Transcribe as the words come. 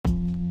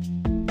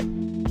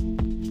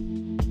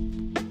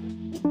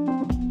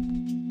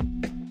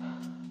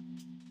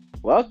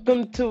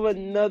Welcome to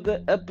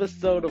another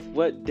episode of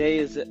What Day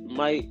Is It,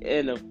 Mike?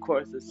 And of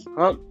course, it's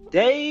Hump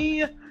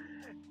Day.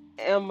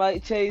 And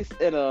Mike Chase.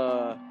 And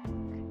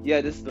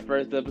this is the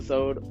first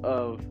episode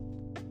of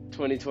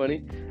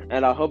 2020.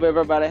 And I hope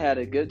everybody had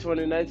a good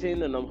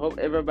 2019, and I hope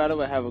everybody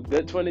will have a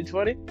good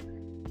 2020.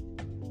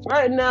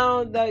 Right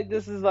now,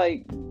 this is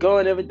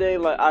going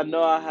everything. I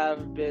know I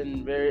have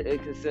been very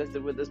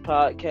inconsistent with this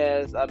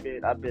podcast. I've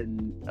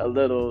been a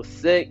little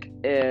sick,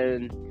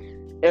 and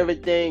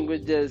everything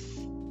was just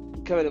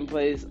coming in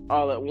place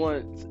all at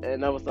once,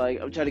 and I was like,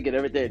 I'm trying to get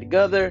everything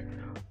together,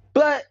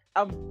 but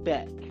I'm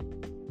back.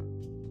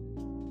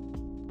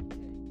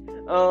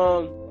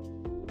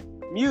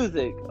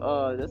 Music.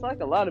 There's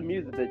a lot of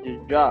music that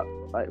just dropped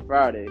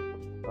Friday.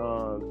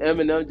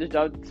 Eminem just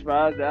dropped the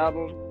Surprise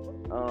album.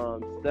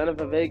 Son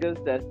of a Vegas,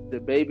 that's the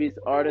baby's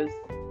artist,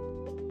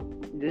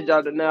 just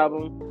dropped an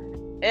album.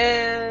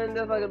 And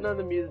there's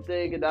another music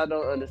thing, and I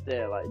don't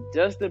understand.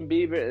 Justin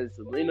Bieber and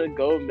Selena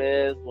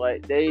Gomez,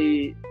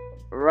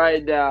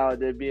 right now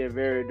they're being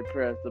very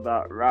depressed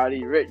about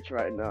Roddy Ricch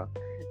right now.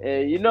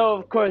 And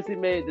of course, he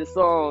made the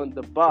song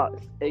 "The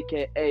Box,"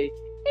 aka.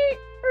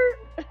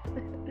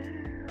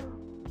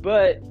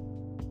 But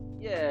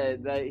yeah,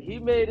 he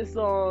made a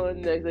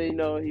song. Next thing you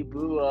know, he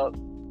blew up,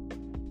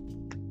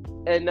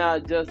 and now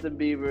Justin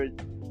Bieber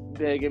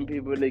begging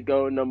people to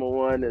go number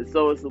one, and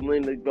so is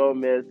Selena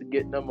Gomez to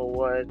get number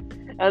one.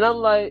 And I'm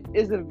like,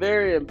 it's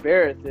very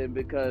embarrassing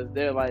because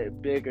they're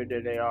bigger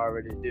than they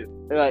already do.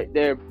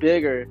 They're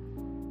bigger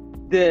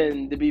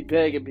than to be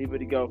begging people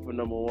to go for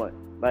number one.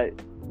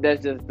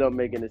 That just don't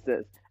make any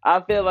sense. I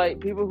feel like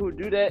people who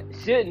do that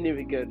shouldn't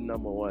even get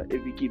number one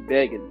if you keep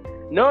begging.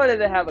 Knowing that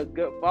they have a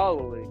good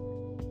following.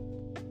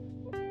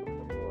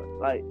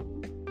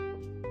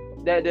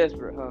 That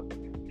desperate, huh?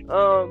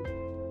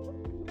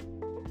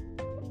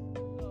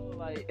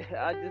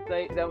 I just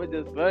think that was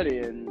just funny,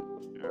 and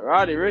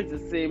Roddy Ricch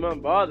just seemed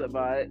unbothered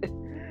by it.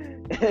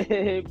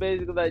 He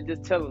basically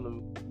just telling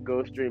them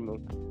go stream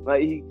him,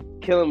 he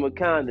kill him with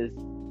kindness,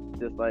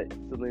 just like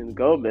Selena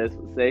Gomez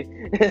would say.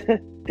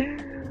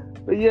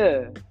 But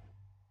yeah,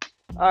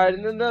 all right.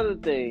 And another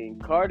thing,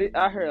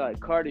 I heard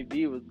Cardi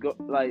B was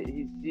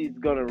she's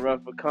gonna run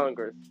for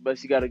Congress, but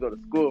she got to go to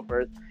school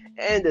first.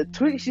 And the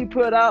tweet she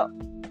put out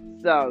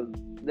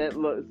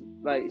looks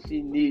like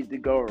she needs to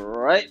go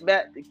right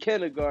back to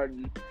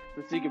kindergarten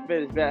so she can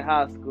finish back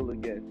high school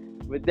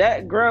again. With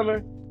that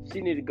grammar,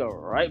 she need to go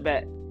right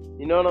back.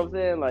 You know what I'm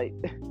saying?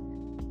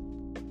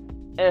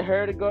 And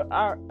her to go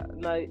out,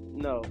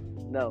 no,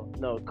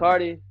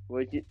 Cardi,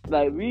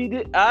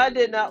 I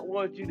did not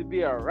want you to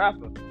be a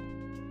rapper.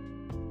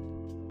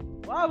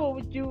 Why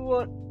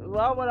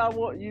would I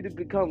want you to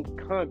become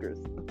Congress?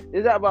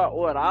 Is that about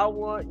what I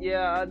want?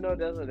 Yeah, I know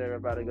that's what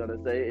everybody's gonna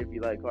say if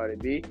you like Cardi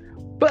B.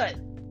 But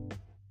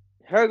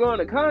her going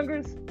to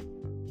Congress,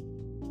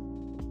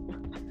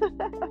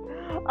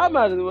 I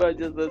might as well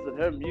just listen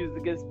to her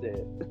music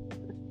instead.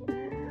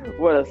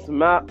 What a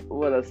smile,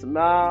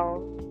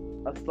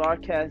 a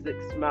sarcastic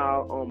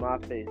smile on my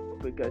face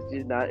because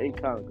she's not in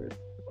Congress.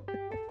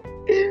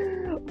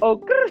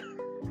 Okay.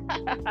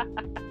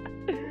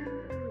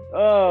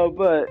 Oh,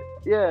 but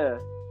yeah.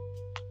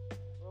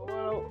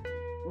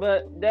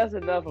 But that's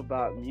enough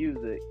about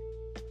music.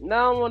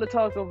 Now I want to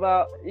talk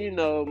about,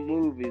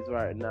 movies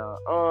right now.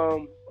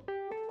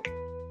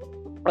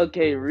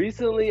 Okay,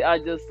 recently I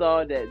just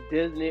saw that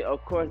Disney,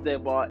 of course, they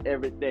bought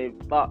everything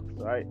Fox,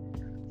 right?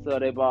 So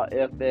they bought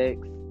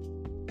FX,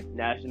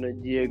 National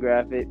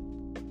Geographic,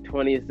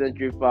 20th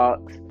Century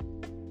Fox.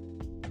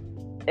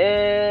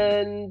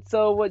 And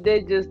so what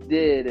they just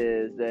did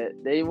is that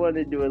they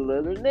wanted to do a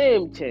little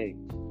name change.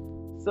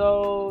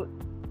 So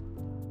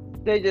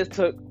they just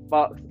took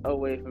Fox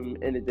away from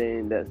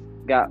anything that's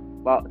got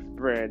Fox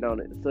brand on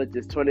it, such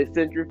as 20th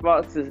Century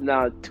Fox is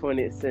now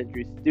 20th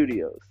Century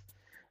Studios.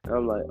 And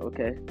I'm like,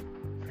 okay.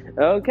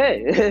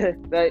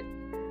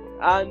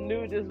 I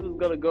knew this was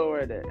gonna go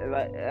right there,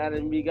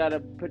 and we gotta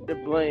put the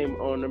blame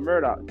on the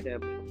Murdoch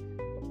family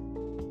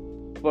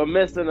for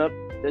messing up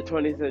the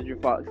 20th Century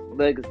Fox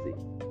legacy.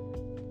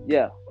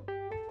 Yeah.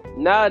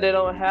 Now they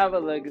don't have a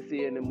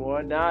legacy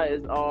anymore. Now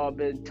it's all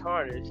been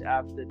tarnished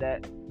after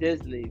that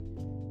Disney.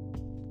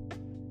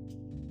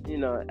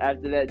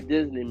 After that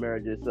Disney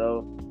merger.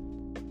 So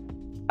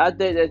I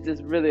think that's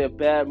just really a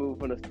bad move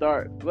from the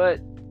start. But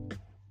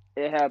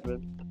it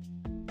happened.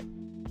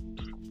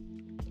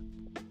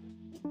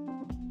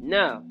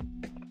 Now.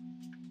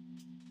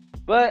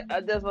 But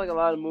that's a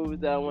lot of movies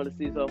that I want to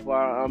see so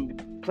far. I'm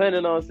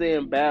planning on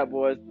seeing Bad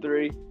Boys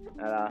 3.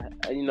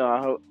 And I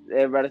hope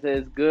everybody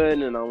says it's good,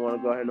 and I want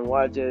to go ahead and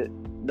watch it.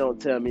 Don't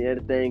tell me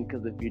anything,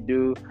 because if you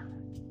do,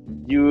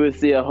 you will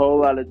see a whole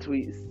lot of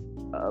tweets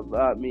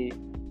about me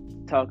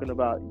talking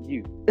about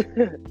you.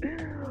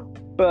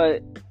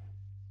 But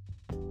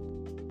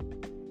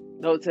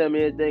don't tell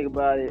me anything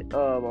about it.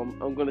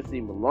 I'm gonna see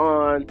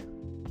Mulan,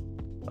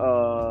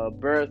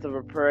 Birds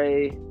of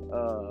Prey,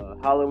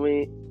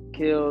 Halloween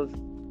Kills.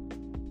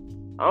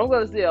 I'm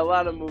gonna see a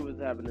lot of movies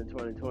happen in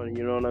 2020.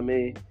 You know what I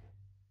mean?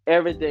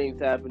 Everything's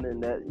happening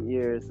that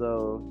year,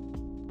 so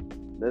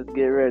Let's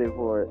get ready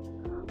for it.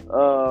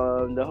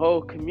 The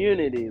whole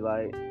community,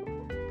 like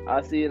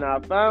I see in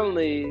our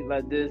family,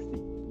 like this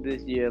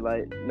year,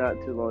 like not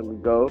too long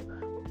ago,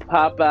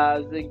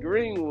 Popeyes in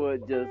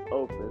Greenwood just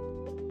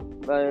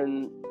opened,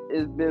 and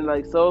it's been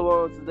like so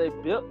long since they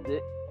built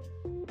it.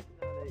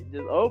 They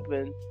just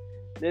opened.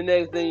 The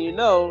next thing you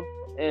know,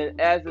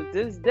 and as of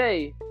this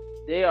day,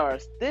 they are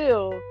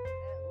still at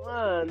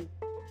line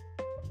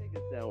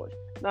chicken sandwich.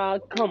 Nah,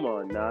 come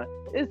on, nah.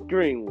 It's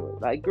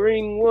Greenwood. Like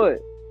Greenwood.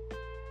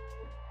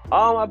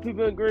 All my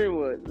people in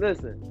Greenwood,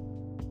 listen.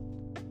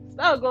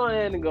 Stop going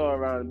ahead and go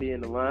around and be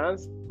in the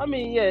lines. I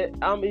mean, yeah,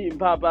 I'm eating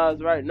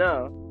Popeyes right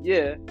now.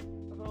 Yeah.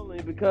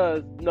 Only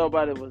because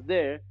nobody was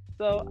there.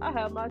 So I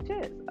have my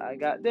chance. I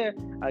got there.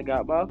 I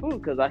got my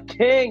food because I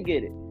can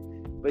get it.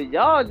 But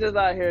y'all just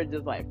out here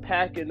just like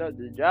packing up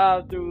the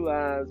drive-through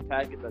lines,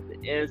 packing up the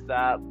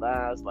inside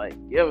lines, like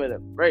give it a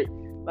break.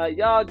 Like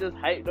y'all just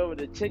hyped over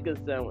the chicken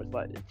sandwich.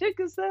 Like the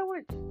chicken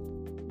sandwich?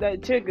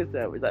 That chicken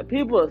sandwich. Like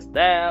people will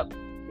stab,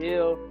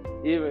 kill,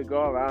 even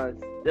go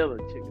around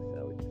stealing chicken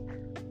sandwiches.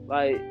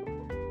 Like,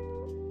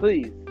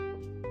 please.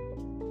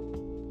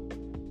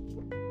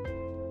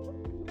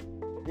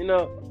 You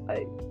know,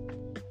 like,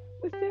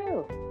 just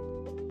chill.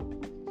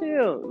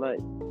 Chill. Like,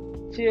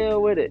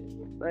 chill with it.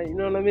 Like, you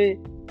know what I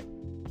mean?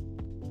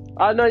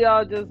 I know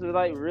y'all just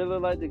like really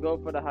like to go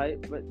for the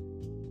hype, but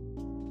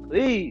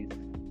please.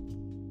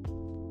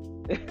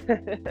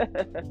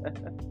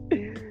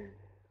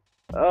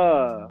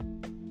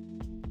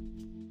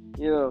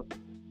 You know.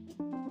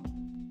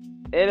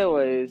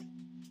 Anyways,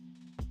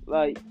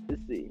 like,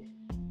 let's see,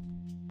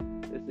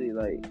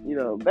 like, you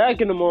know,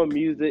 back in more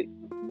music,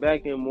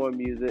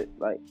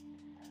 like,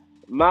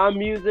 my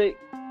music,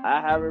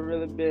 I haven't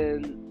really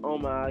been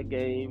on my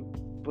game,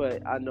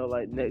 but I know,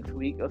 like, next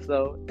week or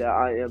so, that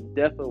I am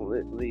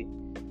definitely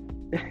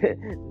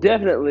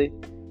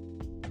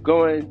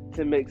going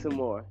to make some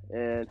more,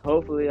 and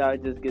hopefully I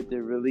just get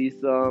to release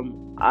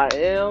some. I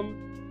am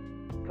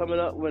coming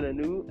up with a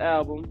new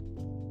album,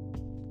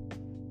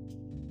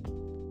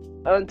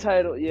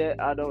 untitled yet.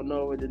 I don't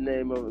know what the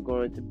name of it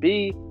going to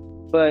be,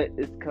 but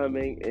it's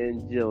coming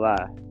in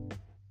July.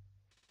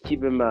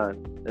 Keep in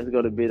mind, it's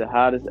going to be the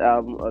hottest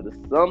album of the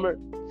summer.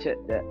 Check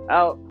that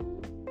out.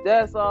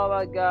 That's all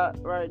I got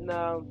right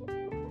now.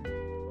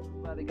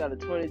 Everybody got a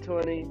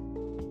 2020.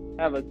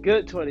 Have a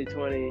good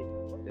 2020.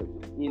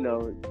 You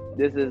know,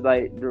 this is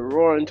like the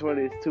Roaring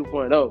 20s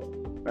 2.0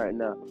 right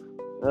now.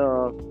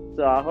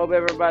 So I hope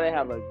everybody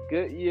have a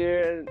good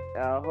year.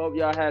 I hope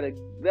y'all had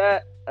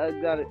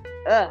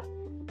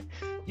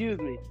excuse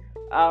me.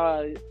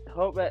 I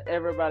hope that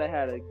everybody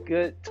had a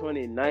good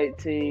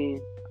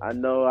 2019. I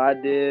know I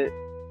did.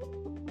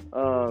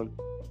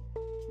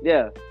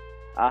 Yeah.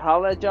 I'll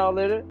holler at y'all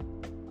later.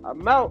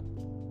 I'm out.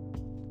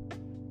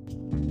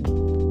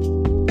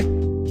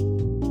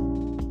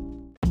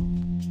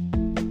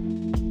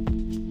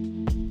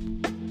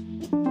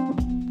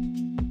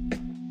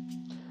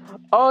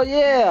 Oh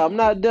yeah, I'm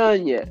not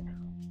done yet.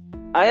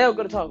 I am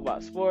going to talk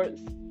about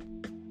sports.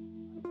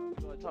 I'm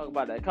going to talk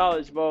about that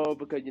College Bowl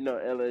because, you know,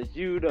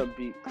 LSU done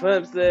beat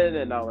Clemson,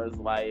 and I was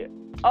like,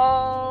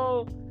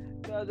 oh,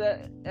 because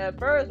at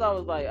first I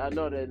was like, I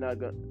know they're not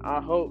going to, I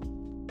hope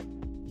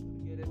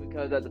get it,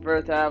 because at the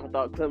first half I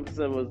thought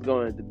Clemson was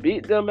going to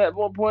beat them at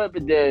one point,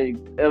 but then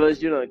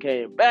LSU done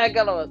came back,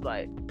 and I was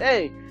like,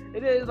 dang.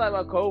 It is like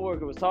my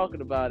coworker was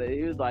talking about it.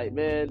 He was like,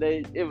 man,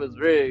 it was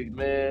rigged,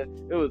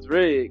 man. It was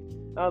rigged.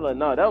 I was like,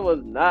 no, that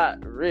was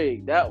not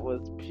rigged. That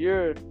was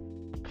pure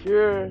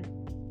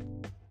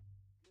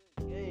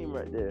game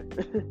right there.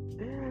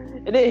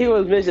 And then he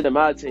was mentioning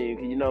my team,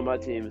 because, you know, my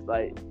team is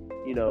like,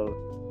 you know,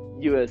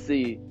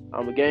 USC.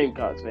 I'm a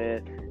Gamecocks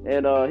fan.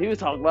 And he was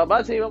talking about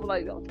my team. I was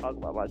like, don't talk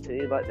about my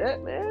team like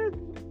that, man.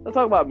 Don't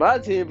talk about my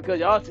team because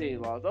y'all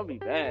team lost. Don't be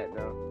bad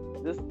now.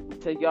 Just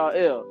take y'all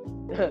L.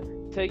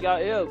 Take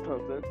y'all L,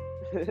 Clemson.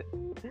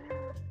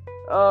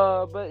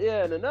 But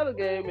yeah, and another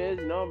game is,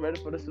 you know, I'm ready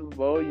for the Super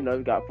Bowl. You know,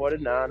 we got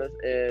 49ers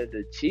and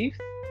the Chiefs.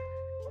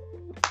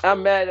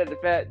 I'm mad at the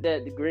fact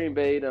that the Green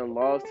Bay done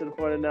lost to the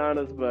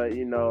 49ers, but,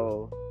 you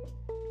know,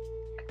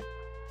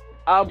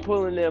 I'm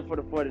pulling in for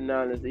the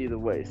 49ers either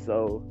way.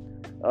 So,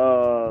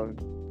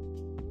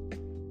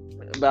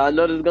 but I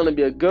know this is going to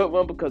be a good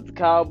one because the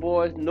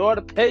Cowboys nor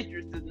the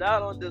Patriots is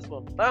not on this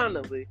one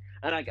finally.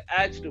 And I can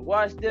actually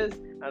watch this,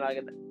 and I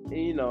can,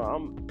 you know,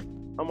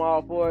 I'm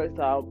all for it.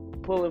 So I'm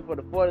pulling for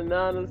the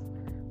 49ers.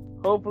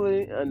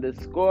 Hopefully, and the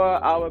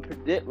score I would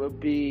predict would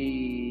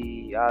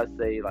be, I'd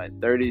say, like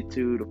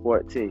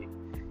 32-14.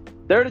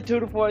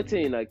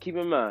 32-14. Now, keep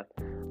in mind.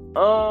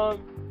 Yeah.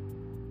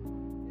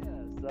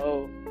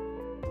 So,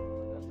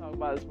 let's talk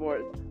about the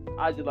sports.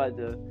 I just like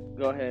to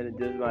go ahead and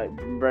just like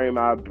bring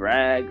my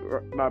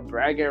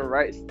bragging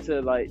rights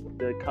to like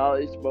the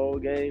College Bowl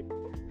game.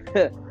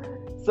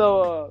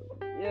 So,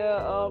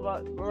 yeah.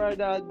 Right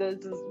now,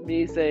 this is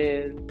me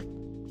saying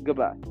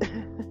goodbye.